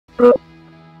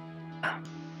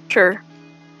Sure.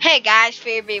 Hey guys,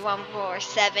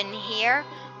 Fearby147 here.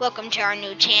 Welcome to our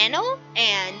new channel,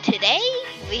 and today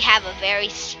we have a very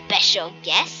special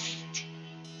guest.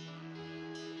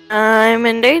 I'm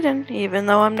in Dayton, even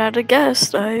though I'm not a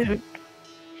guest. I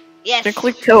Yes,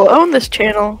 technically co-own this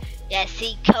channel. yes,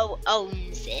 he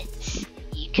co-owns it,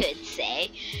 you could say.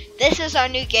 This is our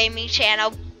new gaming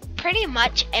channel. Pretty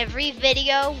much every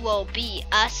video will be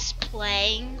us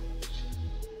playing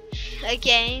a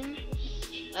game.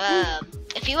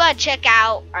 If you want to check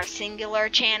out our singular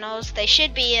channels, they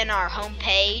should be in our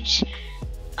homepage,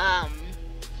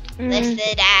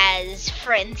 listed as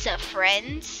Friends of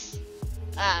Friends.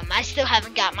 I still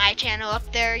haven't got my channel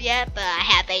up there yet, but I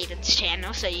have Aiden's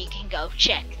channel, so you can go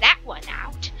check that one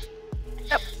out.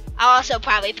 Yep. I'll also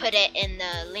probably put it in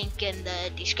the link in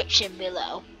the description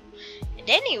below. And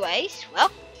anyways,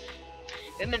 well,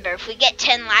 remember, if we get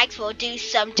 10 likes, we'll do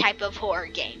some type of horror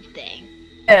game thing.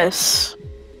 Yes.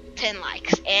 10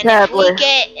 likes, and Sadly.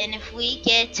 if we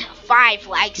get 5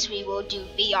 likes, we will do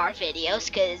VR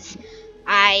videos, cause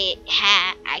I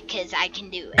can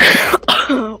do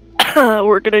it.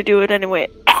 We're gonna do it anyway.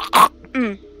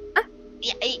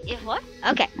 Yeah, what?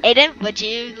 Okay, Aiden, would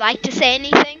you like to say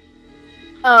anything?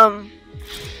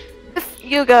 If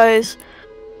you guys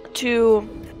to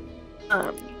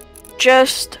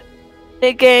just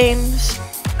the games,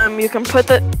 you can put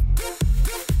the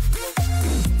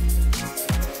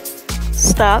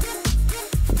Stop.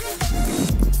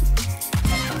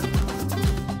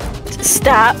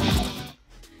 Stop.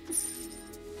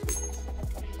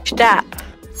 Stop. Stop.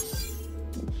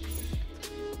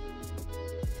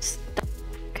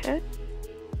 Okay.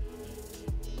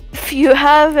 If you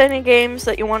have any games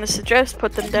that you want to suggest,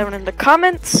 put them down in the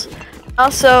comments.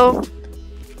 Also,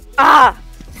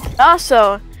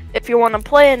 if you want to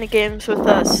play any games with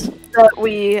us that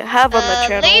we have on the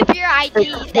channel, leave your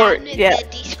ID down in yeah. the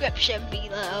description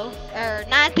below, or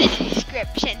not the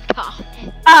description,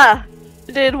 comment.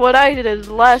 Did what I did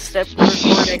last episode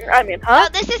recording. I mean, huh? Oh,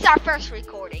 this is our first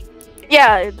recording.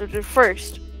 Yeah, the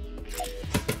first.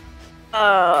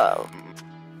 So.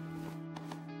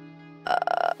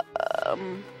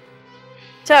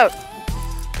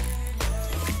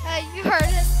 You heard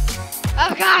it.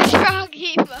 Oh gosh, wrong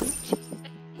emote.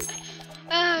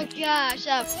 Oh gosh,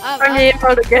 I'm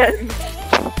emote again.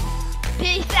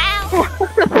 Peace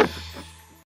out.